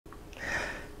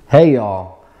Hey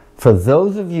y'all, for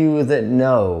those of you that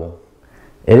know,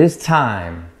 it is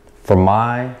time for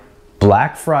my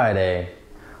Black Friday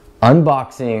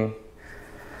unboxing,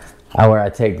 where I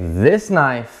take this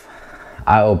knife,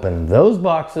 I open those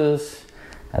boxes,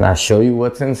 and I show you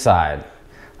what's inside.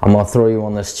 I'm gonna throw you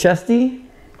on this chesty,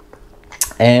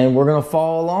 and we're gonna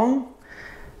follow along.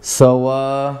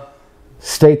 So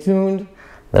stay tuned.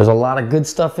 There's a lot of good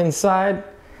stuff inside.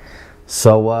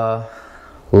 So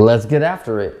let's get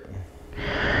after it.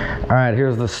 All right,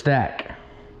 here's the stack.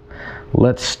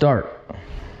 Let's start.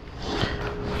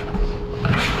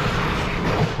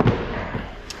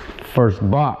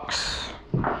 First box,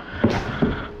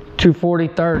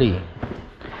 240/30.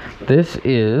 This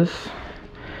is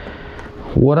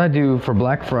what I do for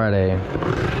Black Friday.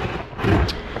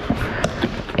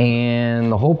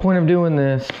 And the whole point of doing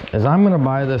this is I'm gonna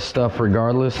buy this stuff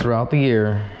regardless throughout the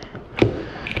year.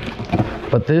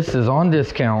 But this is on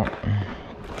discount.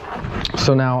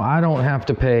 So now I don't have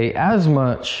to pay as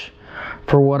much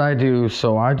for what I do.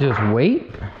 So I just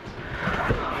wait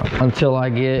until I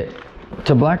get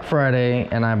to Black Friday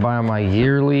and I buy my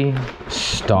yearly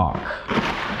stock.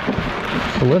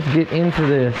 So let's get into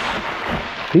this.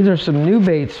 These are some new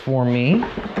baits for me.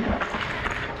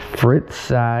 Fritz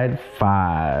Side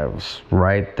 5s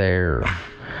right there.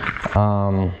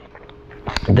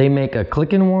 They make a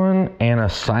clicking one and a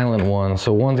silent one.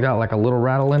 So one's got like a little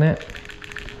rattle in it,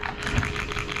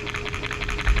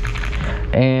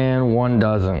 and one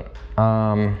doesn't.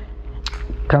 Kind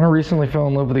of recently fell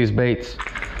in love with these baits.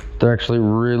 They're actually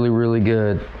really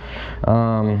good.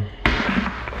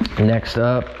 Next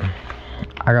up,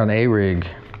 I got an A-rig.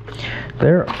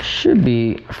 There should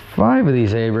be 5 of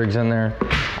these A-rigs in there.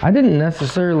 I didn't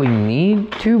necessarily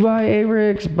need to buy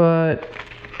A-rigs, but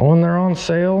when they're on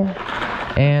sale,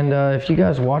 and if you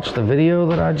guys watched the video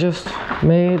that I just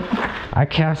made, I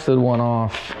casted one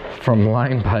off from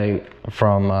line bite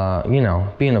from, you know,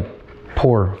 being a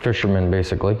poor fisherman,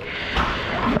 basically.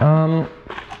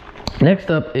 Next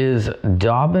up is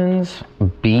Dobyns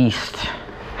Beast,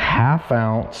 1/2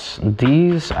 ounce.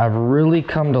 These, I've really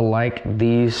come to like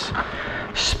these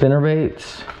spinner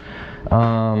baits.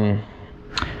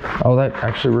 Oh, that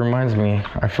actually reminds me,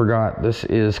 I forgot. This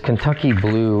is Kentucky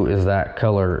Blue is that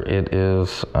color. It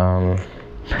is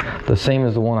the same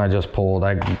as the one I just pulled.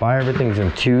 I buy everything's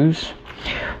in 2s.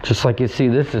 Just like you see,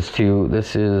 this is 2.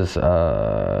 This is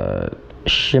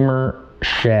Shimmer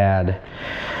Shad.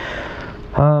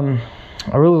 I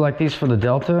really like these for the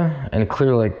Delta, and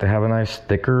clearly like they have a nice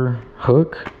thicker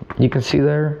hook, you can see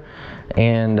there.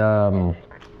 And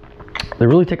they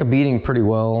really take a beating pretty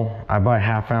well. I buy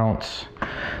 1/2 ounce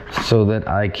so that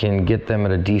I can get them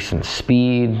at a decent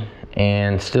speed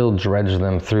and still dredge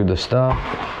them through the stuff.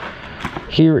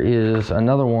 Here is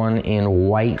another one in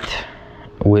white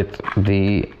with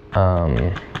the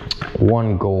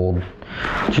 1 gold.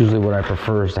 It's usually what I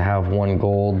prefer, is to have 1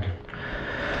 gold.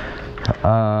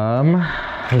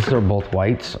 These are both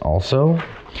whites also.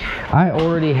 I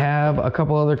already have a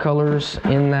couple other colors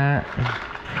in that.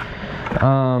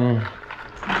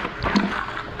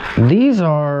 These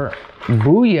are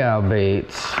Booyah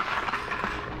baits.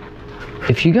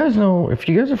 If you guys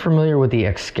are familiar with the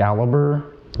Excalibur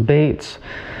baits,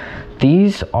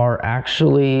 these are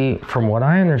actually, from what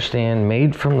I understand,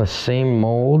 made from the same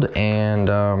mold, and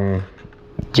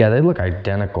yeah, they look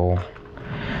identical.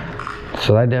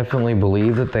 So I definitely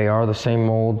believe that they are the same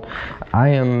mold. I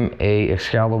am a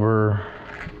Excalibur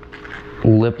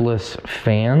lipless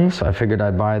fan, so I figured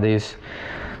I'd buy these.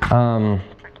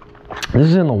 This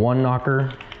is in the 1 knocker.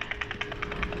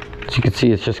 As you can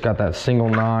see, it's just got that single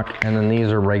knock, and then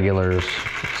these are regulars,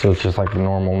 so it's just like the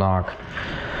normal knock.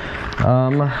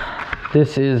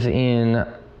 This is in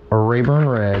a Rayburn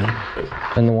Red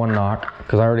in the 1 knock,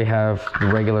 because I already have the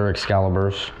regular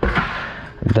Excaliburs.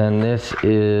 Then this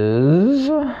is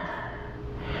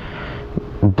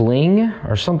Bling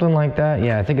or something like that.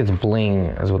 Yeah, I think it's Bling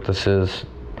is what this is.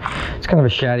 It's kind of a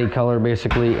shady color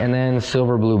basically. And then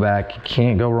silver blueback. You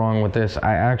can't go wrong with this.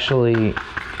 I actually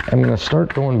am going to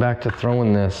start going back to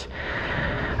throwing this.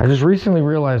 I just recently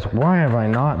realized, why have I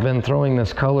not been throwing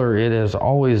this color? It has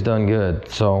always done good.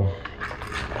 So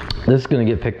this is going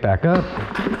to get picked back up.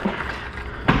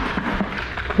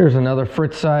 Here's another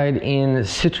Fritz Side in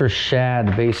Citrus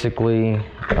Shad, basically.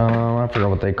 I forgot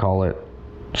what they call it.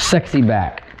 Sexy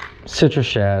back. Citrus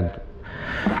Shad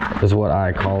is what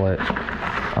I call it.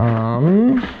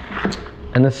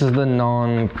 And this is the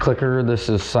non-clicker. This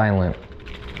is silent.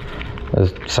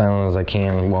 As silent as I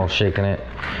can while shaking it.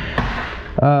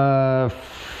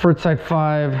 Fritz Side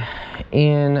 5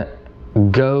 in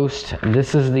Ghost.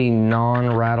 This is the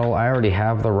non-rattle. I already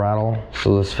have the rattle,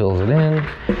 so this fills it in.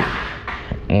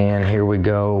 And here we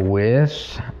go with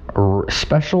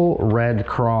Special Red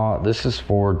Craw. This is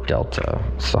for Delta.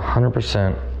 It's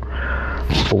 100%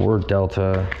 for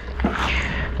Delta.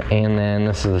 And then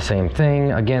this is the same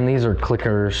thing. Again, these are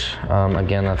clickers.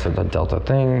 Again, that's the Delta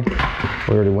thing.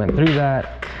 We already went through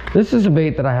that. This is a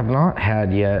bait that I have not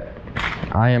had yet.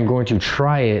 I am going to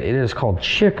try it. It is called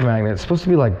Chick Magnet. It's supposed to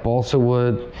be like balsa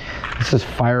wood. This is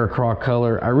fire craw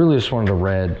color. I really just wanted the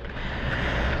red.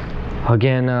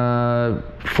 Again,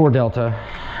 for Delta,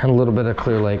 and a little bit of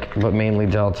Clear Lake, but mainly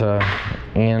Delta.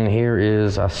 And here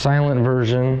is a silent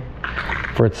version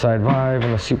for its side vibe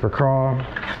and the Super Craw.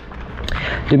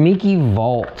 Damiki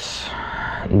Vaults.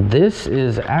 This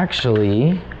is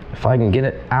actually, if I can get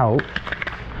it out,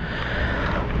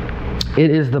 it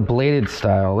is the bladed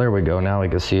style. There we go, now we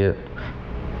can see it.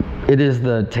 It is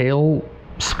the tail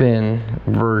spin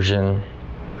version,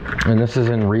 and this is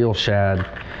in real shad.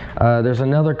 There's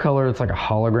another color, it's like a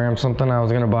hologram something I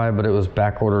was gonna buy, but it was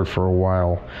back ordered for a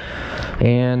while.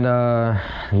 And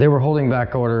they were holding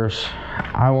back orders.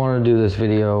 I wanna do this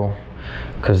video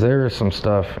because there is some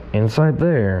stuff inside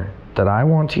there that I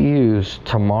want to use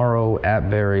tomorrow at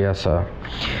Berryessa.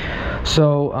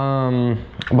 So,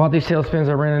 I bought these tailspins.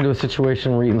 I ran into a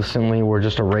situation recently where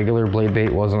just a regular blade bait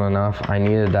wasn't enough. I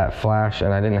needed that flash,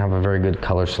 and I didn't have a very good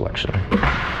color selection.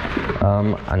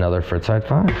 Another Fritz-Side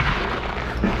 5.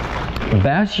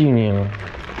 Bass Union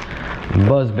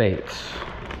Buzz Baits.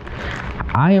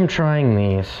 I am trying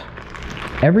these.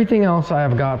 Everything else I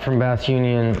have got from Bass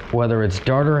Union, whether it's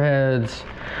darter heads,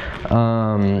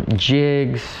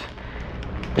 jigs,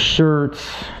 shirts,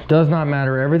 does not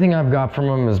matter. Everything I've got from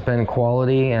them has been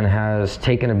quality and has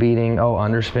taken a beating. Oh,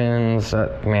 underspins,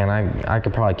 man, I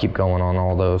could probably keep going on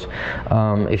all those.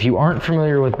 If you aren't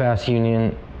familiar with Bass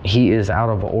Union, he is out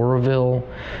of Oroville.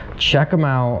 Check him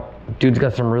out. Dude's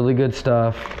got some really good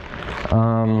stuff.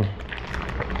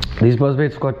 These buzz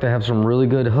baits look like they have some really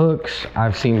good hooks.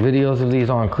 I've seen videos of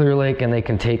these on Clear Lake, and they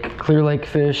can take Clear Lake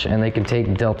fish and they can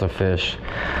take Delta fish.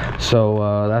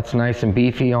 So that's nice and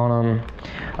beefy on them.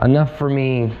 Enough for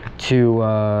me to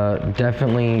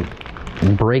definitely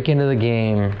break into the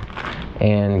game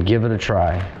and give it a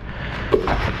try.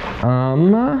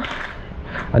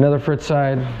 Another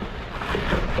Fritz-Side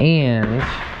and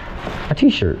a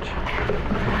t-shirt,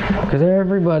 because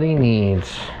everybody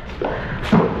needs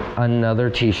another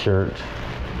t-shirt.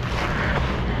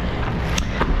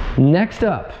 Next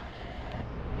up,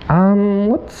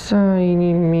 what's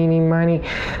eeny, meeny, miny?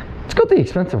 Let's go with the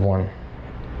expensive one.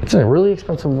 It's a really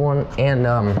expensive one, and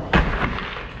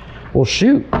well,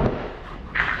 shoot,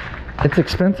 it's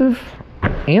expensive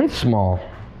and small.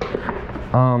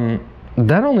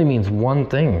 That only means one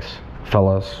thing,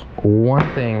 fellas, one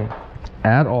thing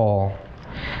at all,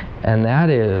 and that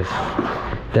is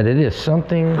that it is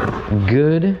something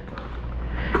good,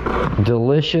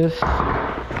 delicious,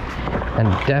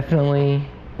 and definitely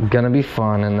gonna be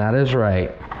fun, and that is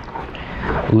right,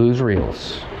 Lew's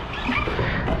Reels.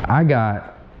 I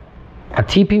got a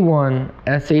TP1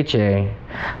 SHA.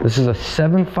 This is a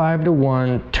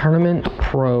 7.5-to-1 Tournament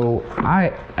Pro.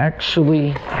 I actually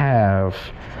have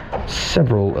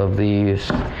several of these.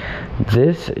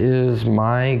 This is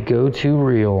my go-to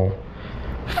reel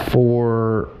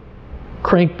for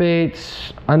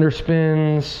crankbaits,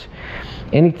 underspins,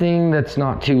 anything that's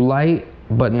not too light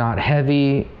but not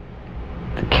heavy.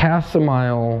 Casts a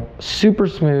mile, super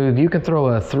smooth. You can throw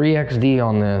a 3XD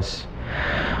on this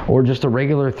or just a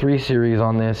regular 3 series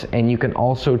on this, and you can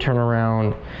also turn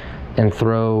around and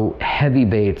throw heavy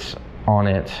baits on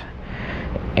it,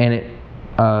 and it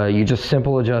you just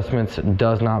simple adjustments,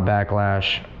 does not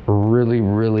backlash.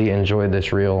 Really enjoyed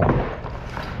this reel.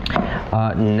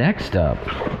 Next up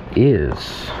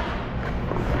is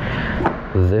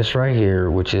this right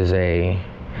here, which is a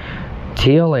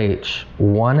TLH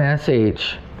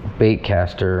 1SH bait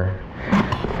caster.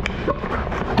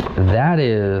 That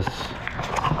is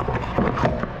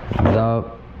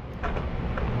the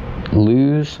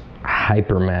Lew's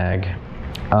Hyper Mag.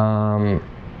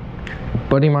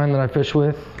 Buddy of mine that I fish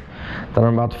with, that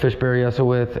I'm about to fish Berryessa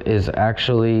with, is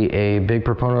actually a big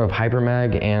proponent of Hyper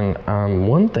Mag, and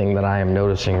one thing that I am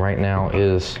noticing right now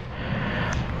is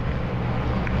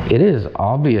it is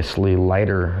obviously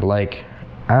lighter. Like,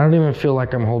 I don't even feel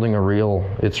like I'm holding a reel.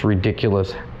 It's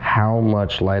ridiculous how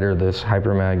much lighter this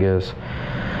Hyper Mag is.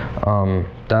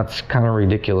 That's kind of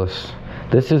ridiculous.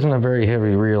 This isn't a very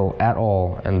heavy reel at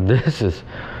all, and this is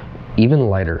even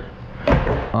lighter.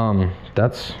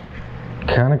 That's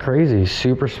kind of crazy.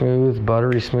 Super smooth,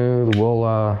 buttery smooth. We'll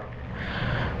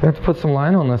I have to put some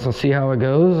line on this and see how it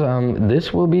goes.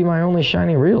 This will be my only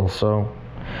shiny reel, so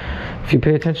if you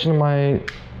pay attention to my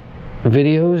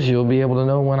videos, you'll be able to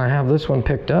know when I have this one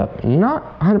picked up.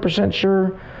 Not 100%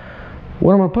 sure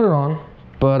what I'm gonna put it on,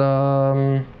 but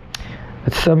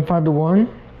it's 7.5 to 1,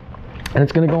 and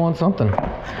it's gonna go on something,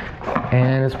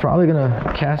 and it's probably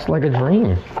gonna cast like a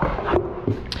dream.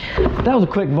 That was a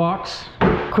quick box,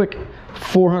 quick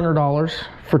 $400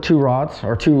 for 2 rods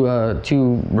or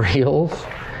two reels.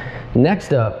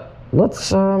 Next up,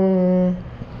 let's go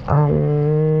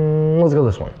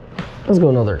this one. Let's go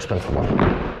another expensive one.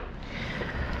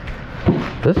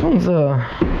 This one's a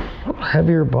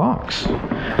heavier box.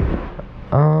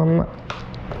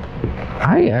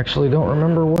 I actually don't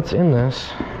remember what's in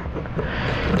this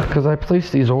because I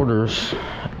placed these orders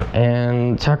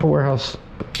and Tackle Warehouse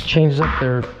changed up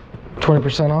their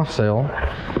 20% off sale.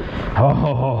 Ho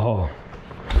ho ho ho.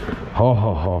 Ho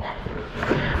ho ho.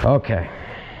 Okay.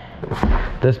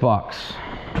 This box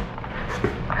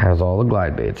has all the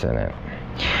glide baits in it.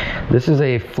 This is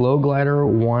a Flow Glider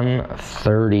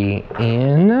 130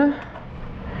 in,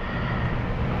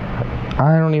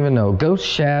 I don't even know, Ghost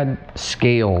Shad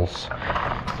Scales.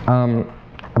 I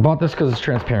bought this because it's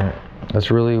transparent.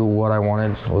 That's really what I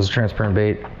wanted, was a transparent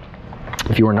bait.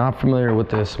 If you are not familiar with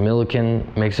this,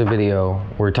 Milliken makes a video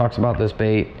where he talks about this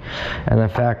bait and the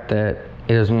fact that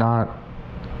it is not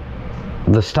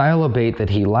the style of bait that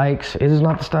he likes. It is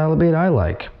not the style of bait I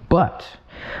like, but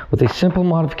with a simple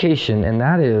modification, and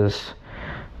that is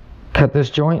cut this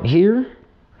joint here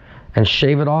and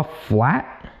shave it off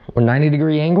flat with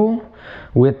 90-degree angle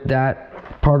with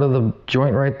that part of the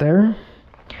joint right there,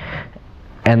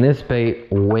 and this bait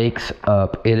wakes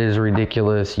up. It is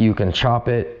ridiculous. You can chop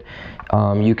it,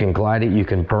 you can glide it, you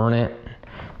can burn it.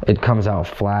 It comes out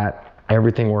flat.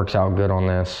 Everything works out good on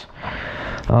this.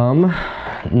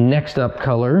 Next up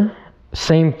color,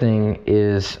 same thing,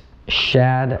 is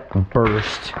Shad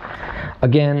Burst.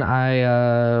 Again,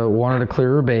 I wanted a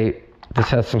clearer bait. This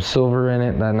has some silver in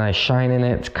it, that nice shine in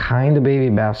it. It's kind of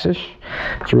baby bassish.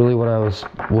 It's really what I was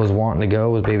wanting to go,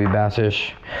 was baby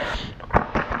bassish.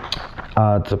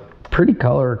 It's a pretty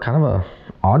color, kind of a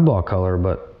oddball color,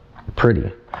 but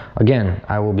pretty. Again,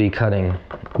 I will be cutting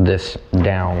this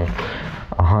down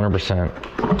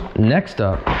 100%. Next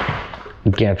up,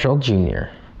 Gantrel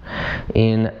Jr.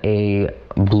 in a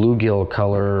bluegill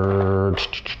color.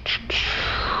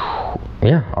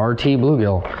 Yeah, RT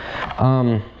bluegill.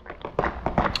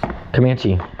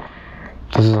 Comanche.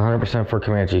 This is 100% for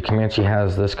Comanche. Comanche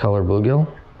has this color bluegill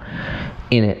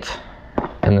in it,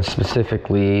 and this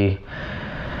specifically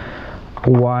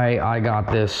why I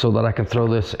got this, so that I can throw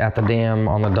this at the dam,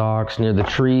 on the docks, near the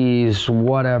trees,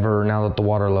 whatever, now that the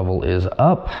water level is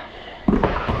up.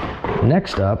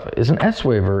 Next up is an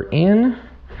S-Waver in,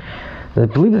 I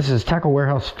believe this is Tackle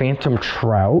Warehouse Phantom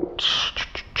Trout.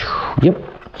 Yep.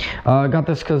 I got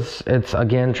this because it's,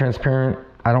 again, transparent.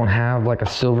 I don't have like a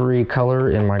silvery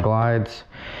color in my glides.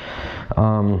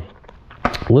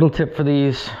 Little tip for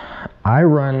these.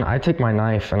 I take my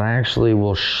knife and I actually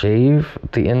will shave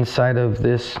the inside of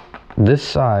this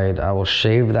side. I will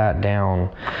shave that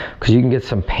down because you can get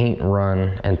some paint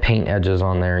run and paint edges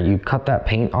on there. You cut that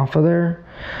paint off of there,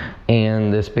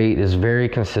 and this bait is very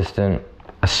consistent,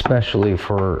 especially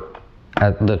for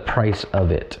at the price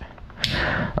of it.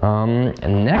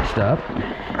 And next up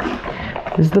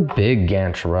is the big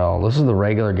Gantrel. This is the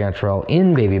regular Gantrel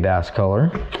in baby bass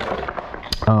color.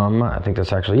 I think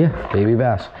that's actually, yeah, baby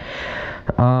bass.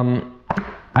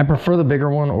 I prefer the bigger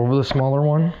one over the smaller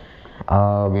one,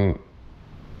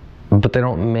 but they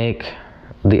don't make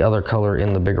the other color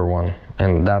in the bigger one,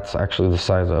 and that's actually the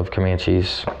size of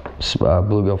Comanche's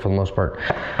bluegill for the most part.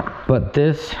 But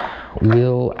this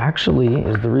will actually,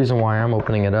 is the reason why I'm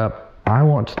opening it up. I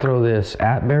want to throw this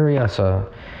at Berryessa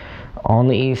on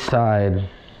the east side.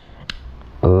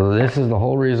 This is the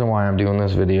whole reason why I'm doing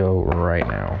this video right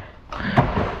now.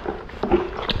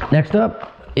 Next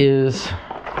up is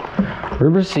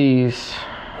River Seas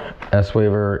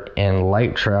S-Waver and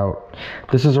Light Trout.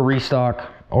 This is a restock.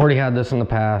 Already had this in the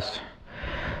past.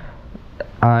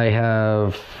 I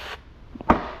have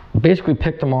basically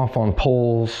picked them off on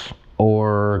poles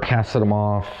or casted them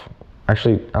off.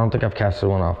 Actually, I don't think I've casted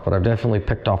one off, but I've definitely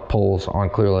picked off poles on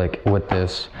Clear Lake with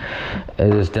this.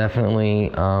 It is definitely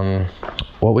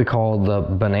what we call the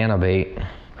banana bait,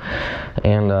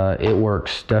 and it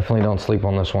works. Definitely don't sleep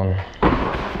on this one.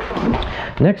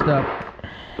 Next up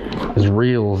is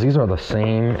reels. These are the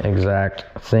same exact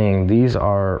thing. These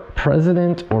are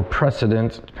President or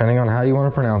Precedent, depending on how you want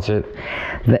to pronounce it,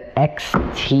 the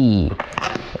XT.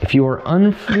 If you are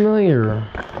unfamiliar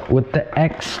with the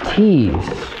XTs,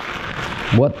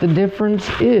 What the difference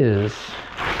is,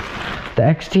 the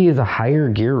XT is a higher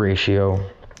gear ratio.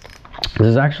 This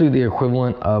is actually the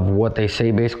equivalent of what they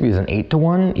say basically is an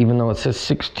 8-to-1, even though it says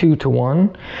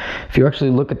 6.2-to-1. If you actually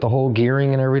look at the whole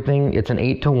gearing and everything, it's an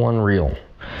 8-to-1 reel.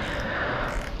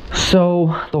 So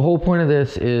the whole point of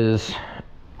this is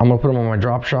I'm gonna put them on my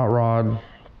drop shot rod.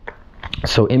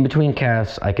 So in between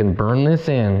casts, I can burn this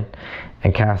in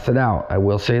and cast it out. I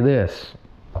will say this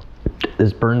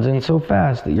burns in so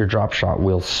fast that your drop shot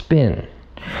will spin.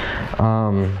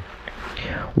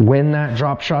 When that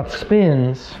drop shot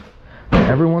spins,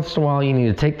 every once in a while you need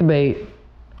to take the bait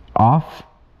off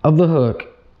of the hook,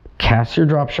 cast your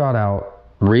drop shot out,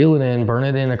 reel it in, burn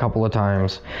it in a couple of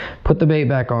times, put the bait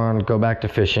back on, go back to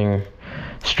fishing,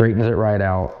 straightens it right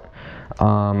out.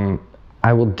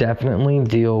 I will definitely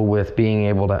deal with being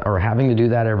able to, or having to do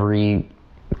that every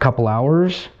couple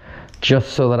hours,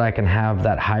 just so that I can have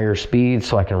that higher speed,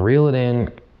 so I can reel it in,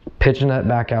 pitch the net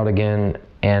back out again,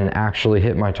 and actually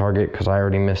hit my target, because I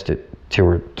already missed it 2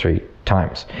 or 3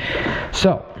 times.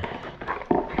 So,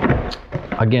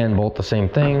 again, both the same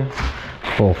thing,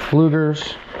 both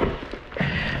Pflugers.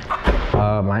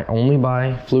 I only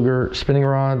buy Pfluger spinning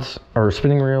rods, or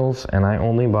spinning reels, and I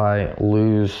only buy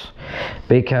Lew's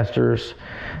bait casters.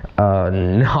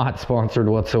 Not sponsored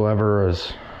whatsoever,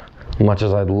 as much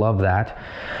as I'd love that.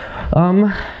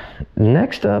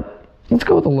 Next up, let's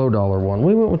go with a low dollar one.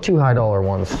 We went with 2 high dollar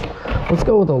ones. Let's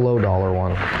go with a low dollar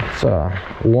one. It's a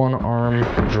one arm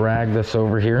drag this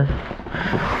over here.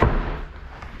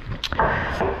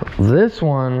 This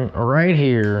one right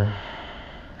here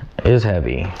is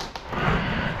heavy.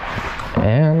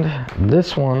 And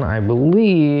this one, I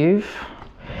believe,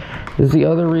 is the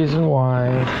other reason why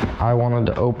I wanted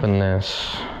to open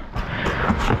this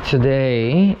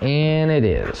today, and it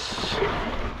is.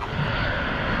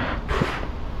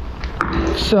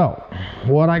 So,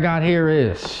 what I got here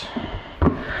is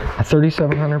a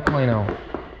 3700 Plano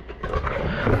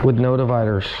with no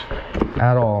dividers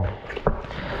at all.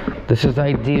 This is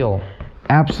ideal,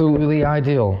 absolutely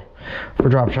ideal for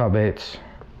drop shot baits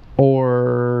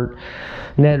or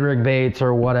Ned rig baits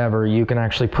or whatever. You can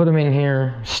actually put them in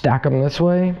here, stack them this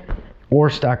way, or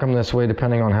stack them this way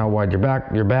depending on how wide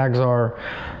your bags are.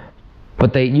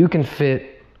 But you can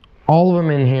fit all of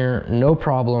them in here, no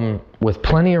problem, with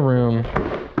plenty of room.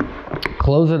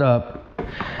 Close it up.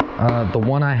 The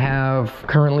one I have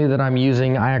currently that I'm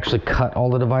using, I actually cut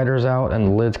all the dividers out and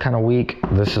the lid's kind of weak.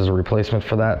 This is a replacement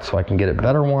for that, so I can get a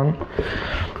better one.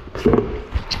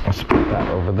 Let's put that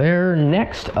over there.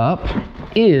 Next up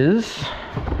is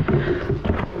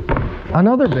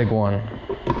another big one.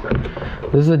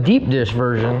 This is a deep dish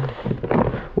version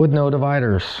with no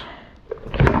dividers.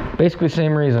 Basically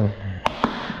same reason.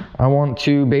 I want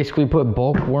to basically put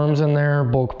bulk worms in there,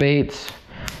 bulk baits,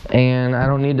 and I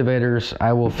don't need dividers.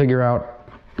 I will figure out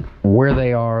where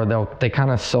they are. They kind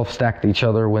of self-stack each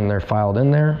other when they're filed in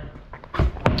there.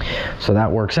 So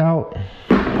that works out.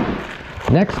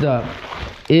 Next up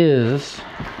is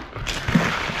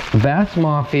Bass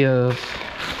Mafia's,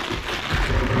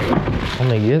 let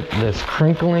me get this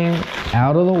crinkling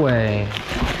out of the way.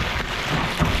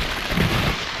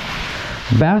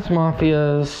 Bass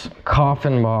Mafia's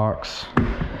coffin box.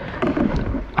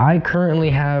 I currently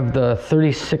have the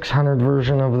 3600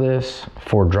 version of this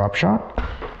for drop shot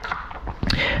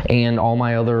and all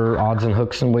my other odds and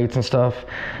hooks and weights and stuff,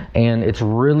 and it's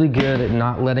really good at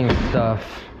not letting stuff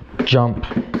jump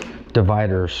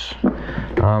dividers.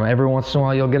 Every once in a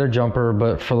while you'll get a jumper,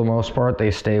 but for the most part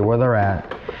they stay where they're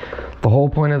at. The whole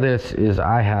point of this is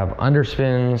I have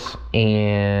underspins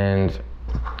and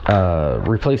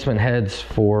replacement heads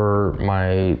for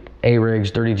my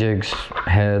A-rigs, dirty jigs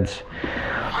heads,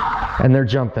 and they're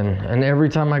jumping, and every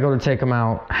time I go to take them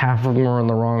out, half of them are in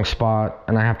the wrong spot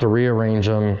and I have to rearrange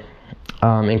them,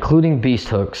 including beast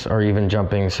hooks are even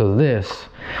jumping. So this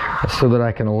is so that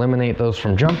I can eliminate those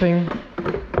from jumping.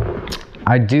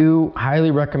 I do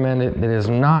highly recommend it. It is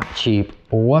not cheap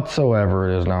whatsoever.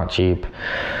 It is not cheap,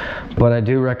 but I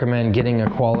do recommend getting a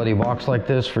quality box like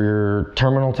this for your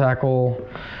terminal tackle.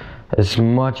 As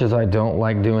much as I don't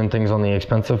like doing things on the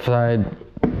expensive side,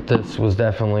 this was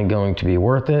definitely going to be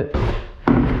worth it.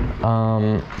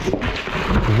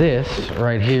 This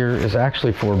right here is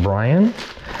actually for Brian.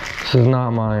 This is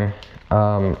not mine.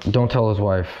 Don't tell his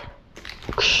wife.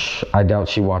 I doubt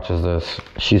she watches this.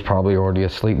 She's probably already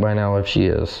asleep by now if she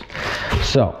is.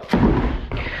 So,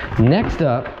 next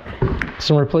up,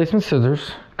 some replacement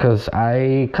scissors, because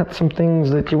I cut some things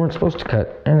that you weren't supposed to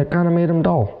cut and it kind of made them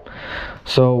dull.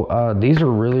 So these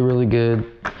are really, really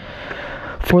good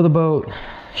for the boat.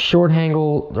 Short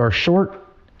angle or short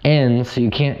ends, so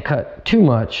you can't cut too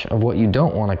much of what you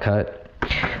don't want to cut.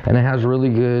 and it has really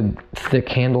good thick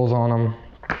handles on them.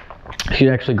 You should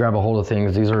actually grab a hold of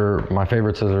things. These are my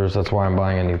favorite scissors. That's why I'm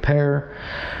buying a new pair.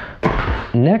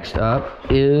 Next up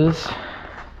is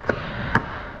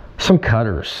some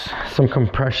cutters, some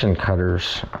compression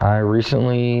cutters. I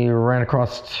recently ran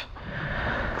across,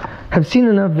 have seen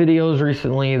enough videos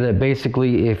recently that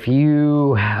basically if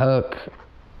you hook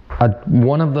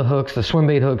one of the hooks, the swim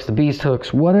bait hooks, the beast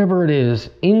hooks, whatever it is,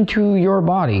 into your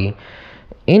body,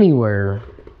 anywhere,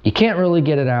 you can't really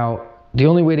get it out. The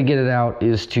only way to get it out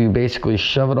is to basically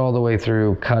shove it all the way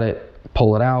through, cut it,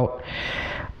 pull it out.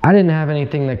 I didn't have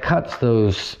anything that cuts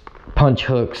those punch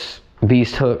hooks,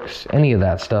 beast hooks, any of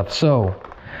that stuff. So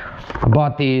I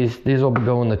bought these. These will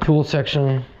go in the tool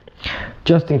section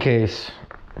just in case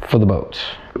for the boats.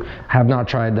 Have not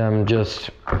tried them, just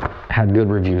had good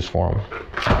reviews for them.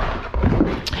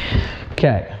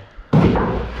 Okay,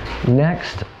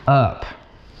 next up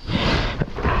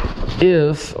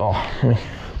is, let me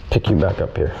pick you back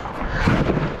up here.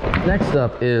 Next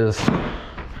up is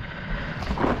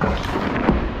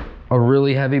a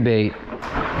really heavy bait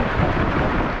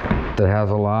that has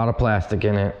a lot of plastic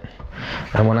in it.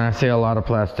 And when I say a lot of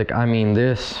plastic, I mean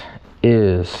this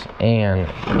is an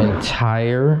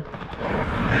entire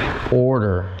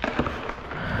order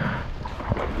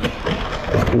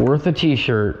worth a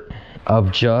t-shirt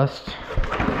of just,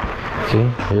 see,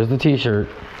 here's the t-shirt,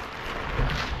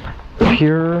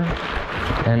 pure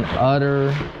and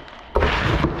utter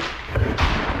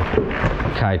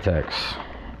Keitech.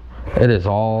 It is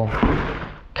all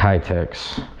Keitech.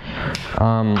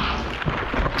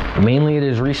 Mainly it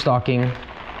is restocking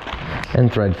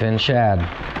and threadfin shad.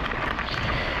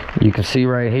 You can see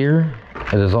right here,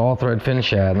 it is all threadfin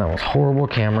shad. And that was horrible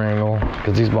camera angle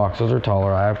because these boxes are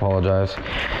taller. I apologize.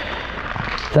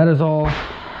 That is all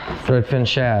threadfin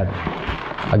shad.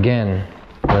 Again,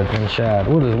 threadfin shad.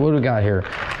 What do we got here?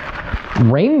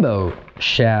 Rainbow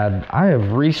shad. I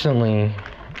have recently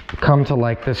come to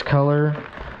like this color.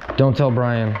 Don't tell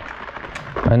Brian.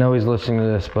 I know he's listening to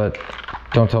this, but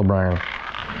don't tell Brian.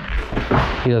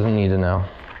 He doesn't need to know.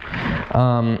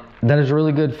 That is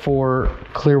really good for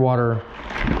clear water.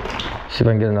 See if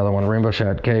I can get another one. Rainbow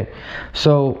shad. Okay,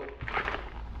 so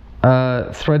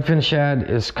threadfin shad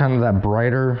is kind of that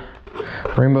brighter.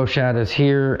 Rainbow shad is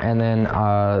here, and then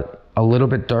a little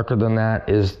bit darker than that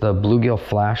is the bluegill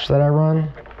flash that I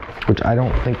run, which I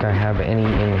don't think I have any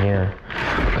in here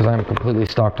because I'm completely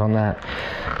stocked on that.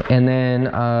 And then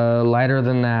lighter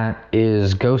than that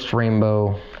is Ghost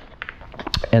Rainbow,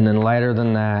 and then lighter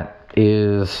than that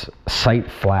is Sight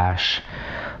Flash.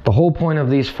 The whole point of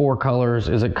these four colors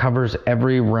is it covers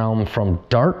every realm from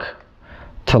dark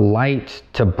to light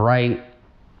to bright.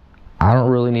 I don't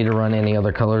really need to run any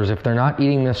other colors. If they're not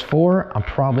eating this four, I'm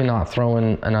probably not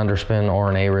throwing an underspin or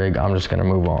an A-rig. I'm just gonna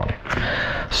move on.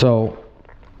 So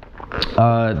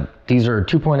these are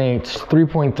 2.8s,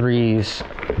 3.3s,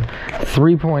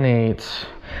 3.8s.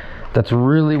 That's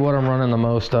really what I'm running the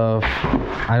most of.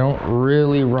 I don't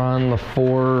really run the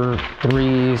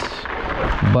 4.3s,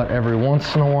 but every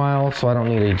once in a while, so I don't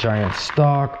need a giant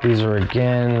stock. These are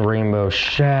again rainbow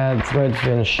shad,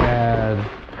 threadfin shad,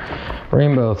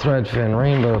 rainbow threadfin,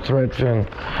 rainbow threadfin,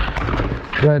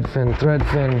 threadfin,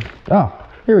 threadfin. Oh,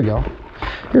 here we go.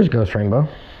 Here's Ghost Rainbow.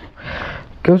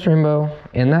 Ghost Rainbow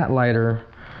in that lighter.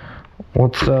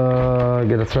 Let's get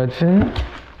a threadfin.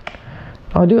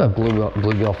 Oh, I do have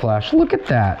bluegill flash. Look at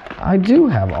that. I do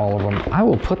have all of them. I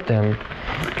will put them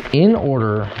in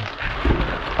order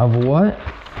of what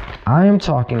I am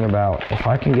talking about. If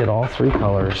I can get all three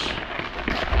colors.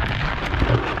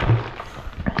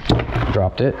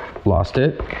 Dropped it, lost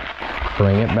it,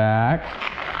 bring it back.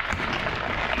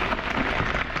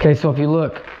 Okay, so if you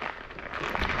look,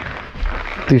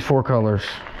 these four colors.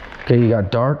 Okay, you got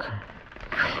dark,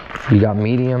 you got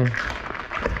medium,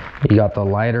 you got the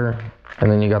lighter,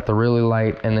 and then you got the really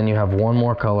light, and then you have one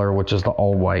more color, which is the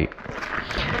all white.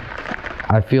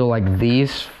 I feel like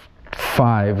these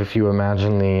five, if you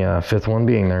imagine the fifth one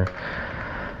being there,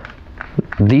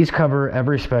 these cover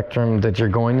every spectrum that you're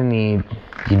going to need.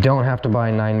 You don't have to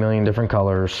buy 9 million different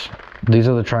colors. These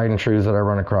are the tried and trues that I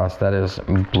run across. That is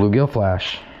bluegill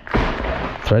flash,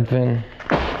 threadfin,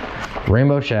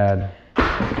 rainbow shad,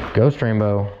 Ghost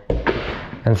Rainbow,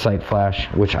 and Sight Flash,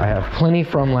 which I have plenty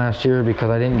from last year because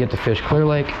I didn't get to fish Clear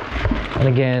Lake. And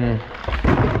again,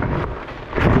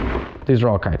 these are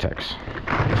all Keitech.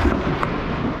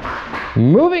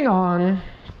 Moving on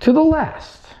to the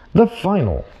last, the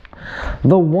final,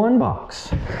 the one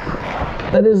box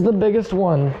that is the biggest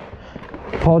one.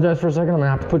 Apologize for a second, I'm gonna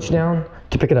have to put you down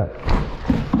to pick it up.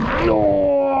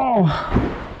 Oh!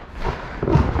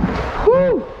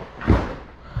 Woo!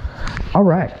 All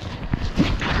right,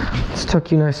 let's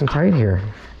tuck you nice and tight here.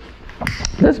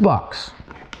 This box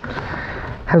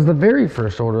has the very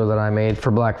first order that I made for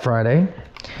Black Friday.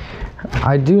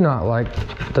 I do not like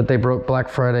that they broke Black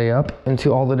Friday up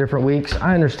into all the different weeks.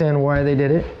 I understand why they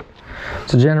did it,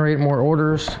 to generate more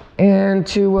orders and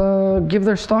to give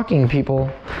their stocking people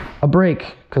a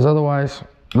break, because otherwise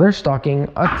they're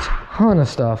stocking a ton of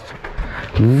stuff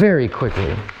very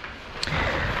quickly.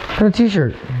 And a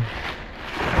t-shirt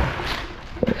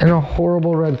in a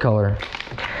horrible red color.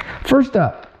 First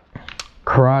up,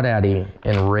 Crawdaddy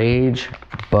and Rage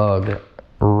Bug.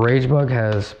 Rage Bug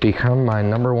has become my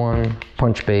 #1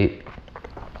 punch bait.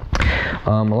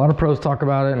 A lot of pros talk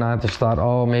about it, and I just thought,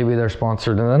 oh, maybe they're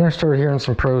sponsored. And then I started hearing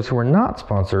some pros who are not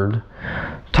sponsored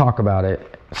talk about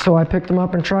it. So I picked them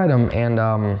up and tried them,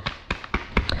 and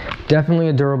definitely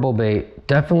a durable bait.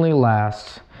 Definitely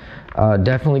lasts.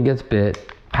 Definitely gets bit.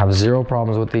 Have zero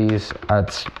problems with these.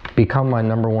 It's become my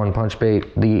 #1 punch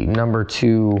bait. The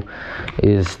 #2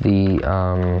 is the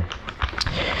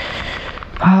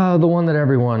one that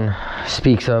everyone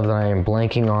speaks of that I am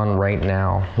blanking on right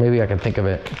now. Maybe I can think of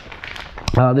it.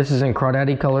 This is in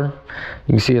Crawdaddy color.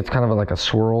 You can see it's kind of like a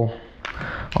swirl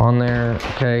on there.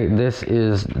 Okay, this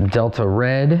is Delta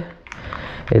Red.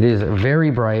 It is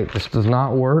very bright. This does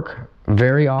not work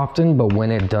very often, but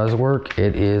when it does work,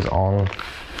 it is on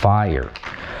fire.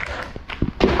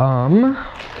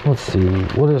 Let's see,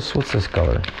 what's this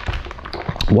color?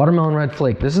 Watermelon Red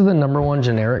Flake. This is the #1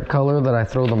 generic color that I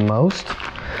throw the most.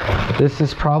 This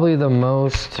is probably the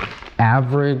most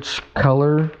average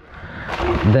color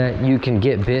that you can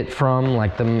get bit from,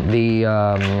 like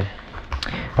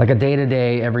like a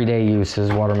day-to-day, everyday use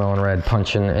is Watermelon Red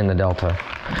punching in the Delta.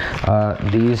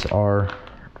 These are,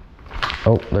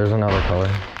 oh, there's another color.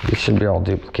 These should be all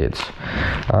duplicates.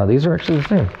 These are actually the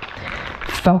same.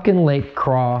 Falcon Lake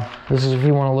Craw. This is if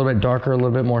you want a little bit darker, a little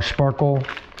bit more sparkle.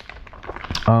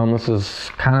 This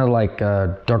is kind of like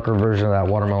a darker version of that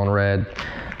Watermelon Red.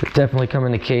 It's definitely come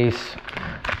in the case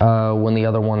when the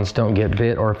other ones don't get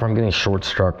bit, or if I'm getting short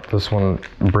struck. This one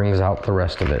brings out the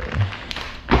rest of it.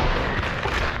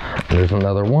 There's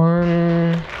another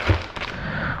one.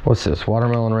 What's this?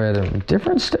 Watermelon Red.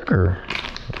 Different sticker.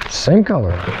 Same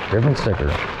color, different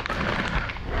sticker.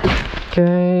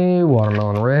 Okay,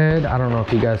 Watermelon Red. I don't know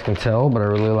if you guys can tell, but I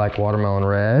really like Watermelon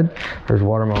Red. There's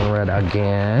Watermelon Red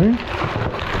again.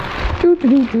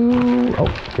 Oh,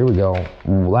 here we go.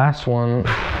 Last one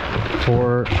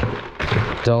for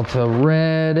Delta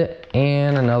Red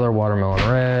and another Watermelon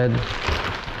Red.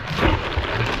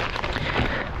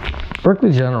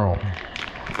 Berkeley General.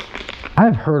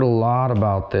 I've heard a lot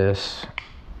about this.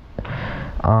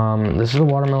 This is a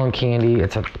watermelon candy.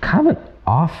 It's a kind of an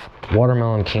off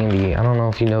watermelon candy. I don't know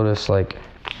if you notice, like,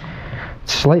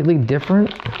 it's slightly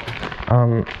different.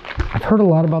 I've heard a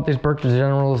lot about these Berkeley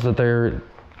Generals, that they're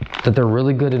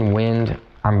really good in wind.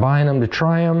 I'm buying them to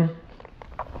try them.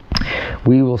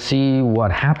 We will see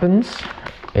what happens.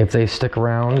 If they stick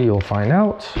around, you'll find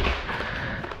out.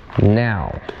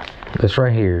 Now, this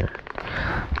right here,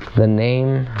 the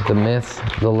name, the myth,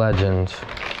 the legend.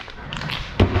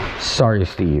 Sorry,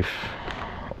 Steve.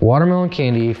 Watermelon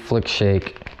candy flick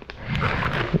shake.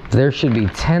 There should be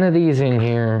 10 of these in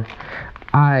here.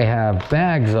 I have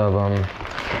bags of them.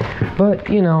 But,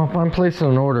 you know, if I'm placing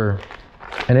an order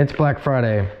and it's Black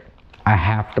Friday, I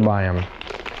have to buy them.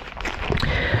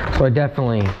 So I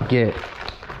definitely get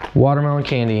watermelon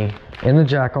candy in the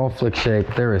Jackal Flick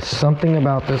Shake. There is something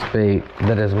about this bait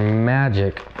that is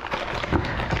magic.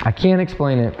 I can't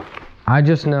explain it. I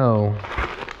just know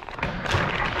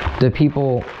that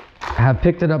people have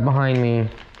picked it up behind me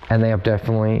and they have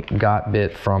definitely got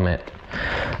bit from it.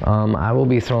 I will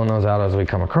be throwing those out as we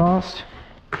come across.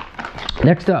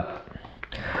 Next up,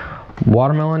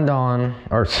 Watermelon Dawn,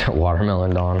 or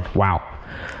Watermelon Dawn, wow.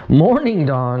 Morning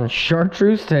Dawn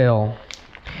Chartreuse Tail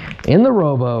in the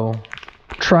Robo,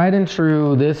 tried and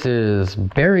true. This is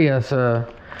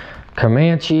Berryessa,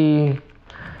 Comanche,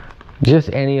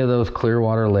 just any of those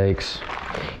Clearwater lakes.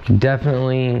 You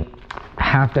definitely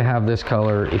have to have this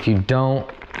color. If you don't,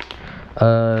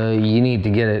 you need to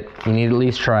get it. You need to at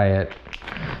least try it.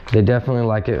 They definitely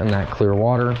like it in that clear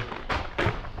water.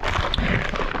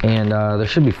 And there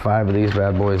should be 5 of these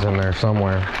bad boys in there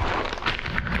somewhere.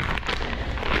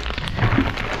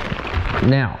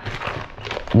 Now,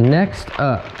 next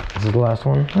up, this is the last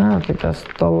one. I think that's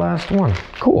the last one.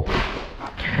 Cool.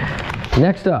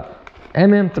 Next up,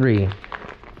 MM3.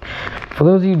 For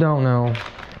those of you who don't know,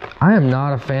 I am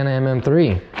not a fan of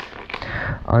MM3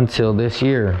 until this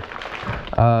year.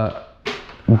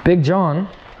 Big John,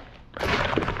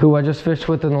 who I just fished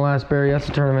with in the last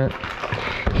Berryessa tournament,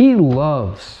 he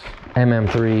loves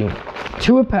MM3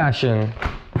 to a passion.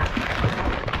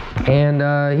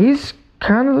 And he's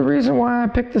kind of the reason why I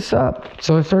picked this up.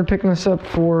 So I started picking this up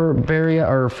for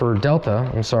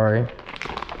Delta, I'm sorry.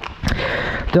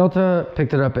 Delta,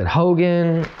 picked it up at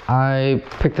Hogan. I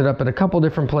picked it up at a couple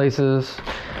different places,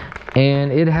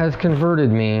 and it has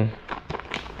converted me.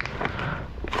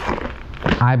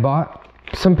 I bought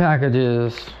some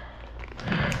packages.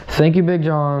 Thank you, Big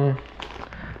John.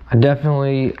 I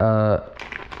definitely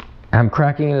am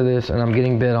cracking into this, and I'm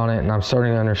getting bid on it, and I'm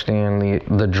starting to understand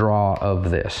the draw of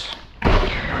this.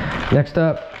 Next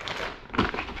up,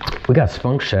 we got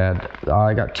Spunk Shad.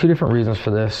 I got two different reasons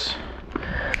for this.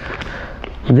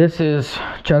 This is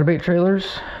chatterbait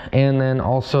trailers, and then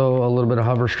also a little bit of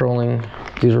hover strolling.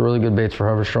 These are really good baits for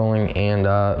hover strolling, and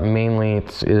mainly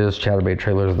it is chatterbait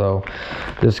trailers though.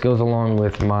 This goes along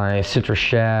with my Citrus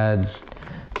Shad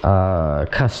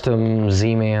custom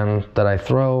Z-Man that I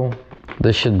throw.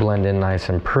 This should blend in nice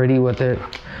and pretty with it.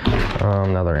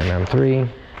 Another MM3.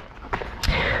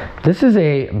 This is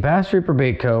a Bass Reaper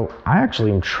Bait Co. I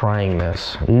actually am trying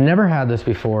this. Never had this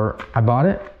before. I bought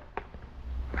it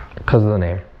because of the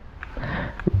name,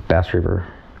 Bass Reaper.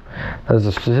 That is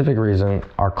a specific reason.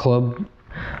 Our club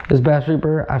is Bass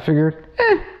Reaper. I figured,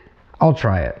 I'll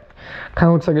try it. Kind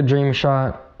of looks like a Dream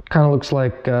Shot. Kind of looks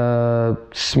like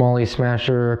Smalley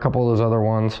Smasher, a couple of those other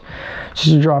ones. It's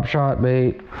just a drop shot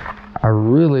bait. I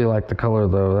really like the color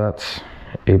though. That's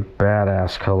a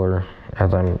badass color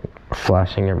as I'm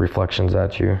flashing it reflections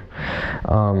at you.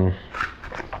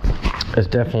 It's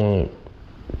definitely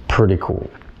pretty cool.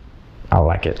 I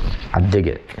like it. I dig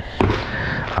it.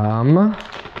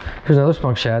 Here's another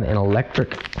Spunk Shad, an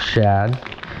electric shad.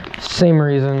 Same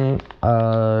reason,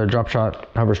 drop shot,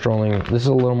 hover strolling. This is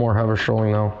a little more hover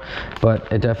strolling though, but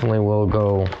it definitely will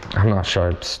go, I'm not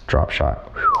sure, it's drop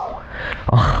shot.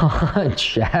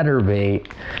 Chatterbait.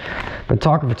 Been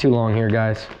talking for too long here,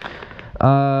 guys.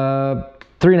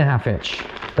 3.5 inch.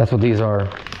 That's what these are.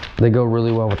 They go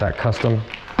really well with that custom.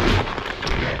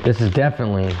 This is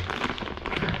definitely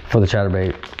for the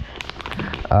chatterbait.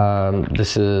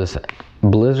 This is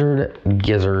Blizzard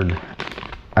Gizzard.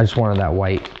 I just wanted that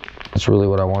white. That's really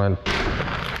what I wanted.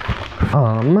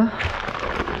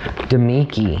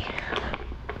 Damiki.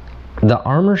 The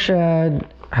Armor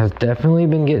Shad has definitely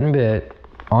been getting bit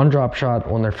on drop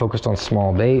shot when they're focused on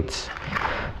small baits.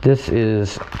 This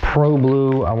is Pro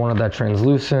Blue. I wanted that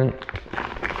translucent.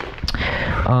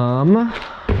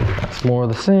 That's more of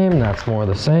the same. That's more of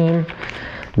the same.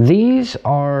 These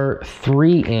are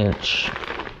 3-inch.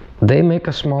 They make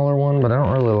a smaller one, but I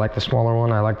don't really like the smaller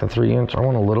one. I like the 3-inch. I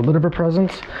want a little bit of a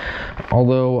presence,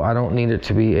 although I don't need it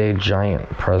to be a giant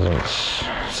presence.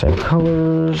 Same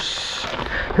colors.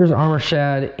 Here's Armor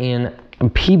Shad in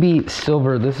PB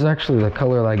Silver. This is actually the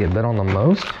color that I get bit on the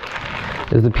most,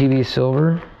 is the PB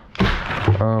Silver.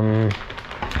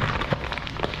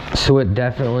 So it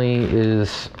definitely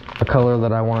is a color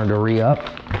that I wanted to re-up.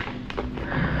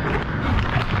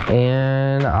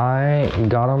 And I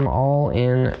got them all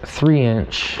in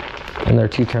 3-inch, and they're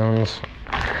 2 tones.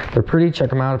 They're pretty. Check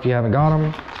them out if you haven't got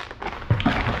them.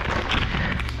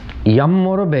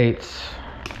 Yamamoto Baits.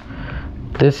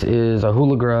 This is a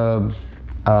hula grub,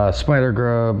 spider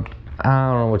grub.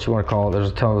 I don't know what you want to call it.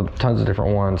 There's tons of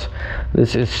different ones.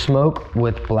 This is smoke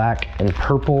with black and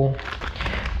purple.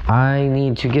 I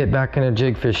need to get back into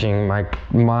jig fishing.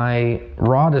 My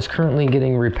rod is currently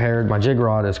getting repaired. My jig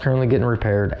rod is currently getting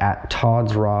repaired at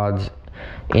Todd's Rods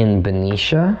in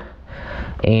Benicia,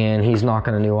 and he's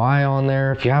knocking a new eye on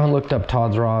there. If you haven't looked up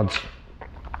Todd's Rods,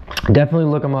 definitely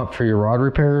look him up for your rod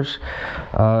repairs.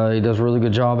 He does a really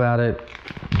good job at it.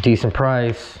 Decent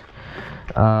price.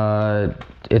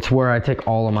 It's where I take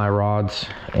all of my rods,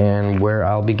 and where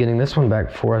I'll be getting this one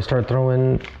back before I start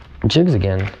throwing jigs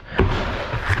again.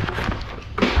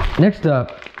 Next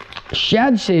up,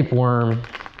 shad shaped worm.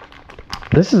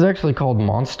 This is actually called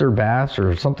Monster Bass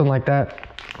or something like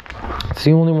that. It's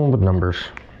the only one with numbers.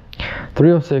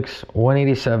 306,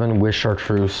 187 with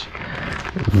chartreuse.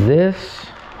 This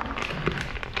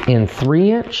in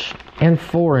 3-inch and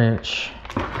 4-inch.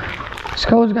 This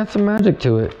color's got some magic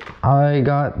to it. I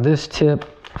got this tip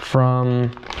from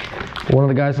one of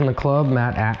the guys in the club,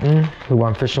 Matt Atten, who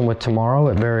I'm fishing with tomorrow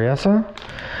at Berryessa.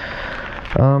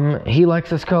 He likes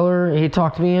this color. He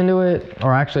talked me into it,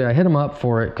 or actually I hit him up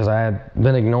for it because I had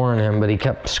been ignoring him, but he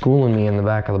kept schooling me in the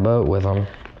back of the boat with him.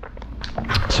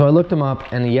 So I looked him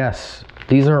up, and yes,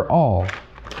 these are all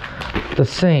the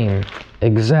same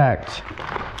exact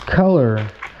color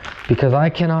because I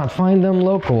cannot find them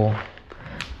local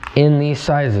in these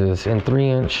sizes, in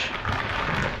 3-inch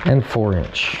and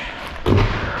 4-inch.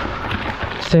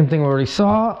 Same thing we already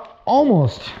saw,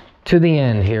 almost to the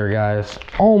end here, guys.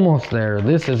 Almost there.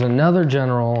 This is another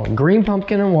General green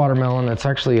pumpkin and watermelon. It's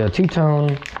actually a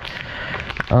two-tone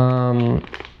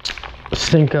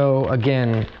Stinko.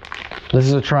 Again, this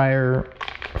is a trier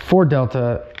for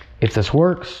Delta. If this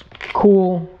works,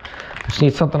 cool. I just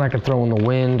need something I can throw in the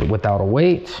wind without a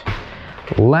weight.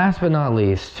 Last but not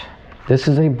least, this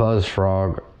is a Buzz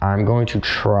Frog. I'm going to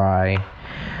try.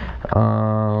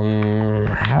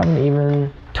 Haven't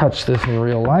even touched this in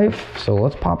real life, so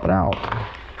let's pop it out.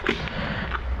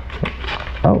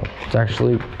 Oh, it's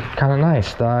actually kind of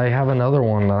nice. I have another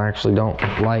one that I actually don't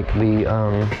like.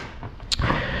 The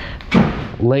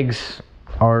legs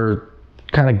are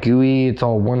kind of gooey. It's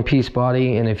all one-piece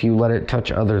body, and if you let it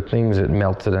touch other things, it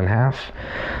melts it in half.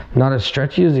 Not as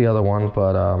stretchy as the other one,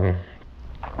 but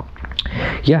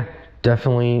yeah,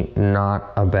 definitely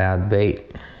not a bad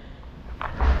bait.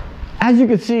 As you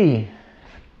can see,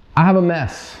 I have a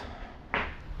mess.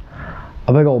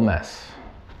 A big old mess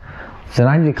that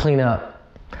I need to clean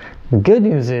up. The good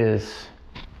news is,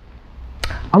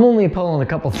 I'm only pulling a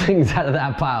couple things out of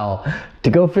that pile to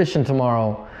go fishing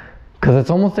tomorrow, because it's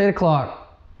almost 8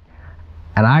 o'clock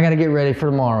and I gotta get ready for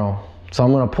tomorrow. So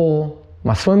I'm gonna pull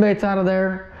my swim baits out of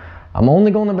there. I'm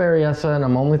only going to Berryessa, and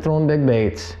I'm only throwing big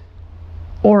baits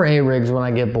or A-rigs when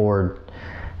I get bored.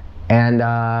 And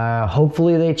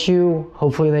hopefully they chew,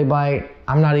 hopefully they bite.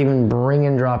 I'm not even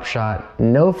bringing drop shot,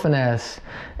 no finesse.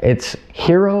 It's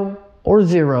hero or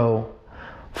zero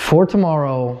for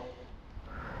tomorrow.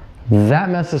 That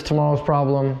mess is tomorrow's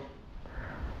problem.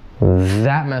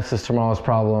 That mess is tomorrow's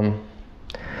problem.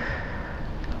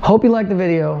 Hope you liked the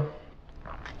video.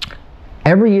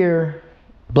 Every year,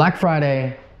 Black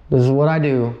Friday, this is what I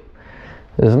do.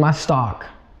 This is my stock.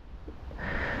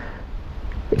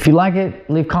 If you like it,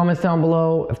 leave comments down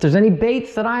below. If there's any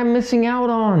baits that I'm missing out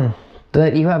on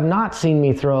that you have not seen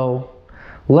me throw,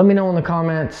 let me know in the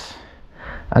comments.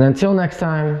 And until next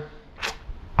time,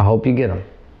 I hope you get them.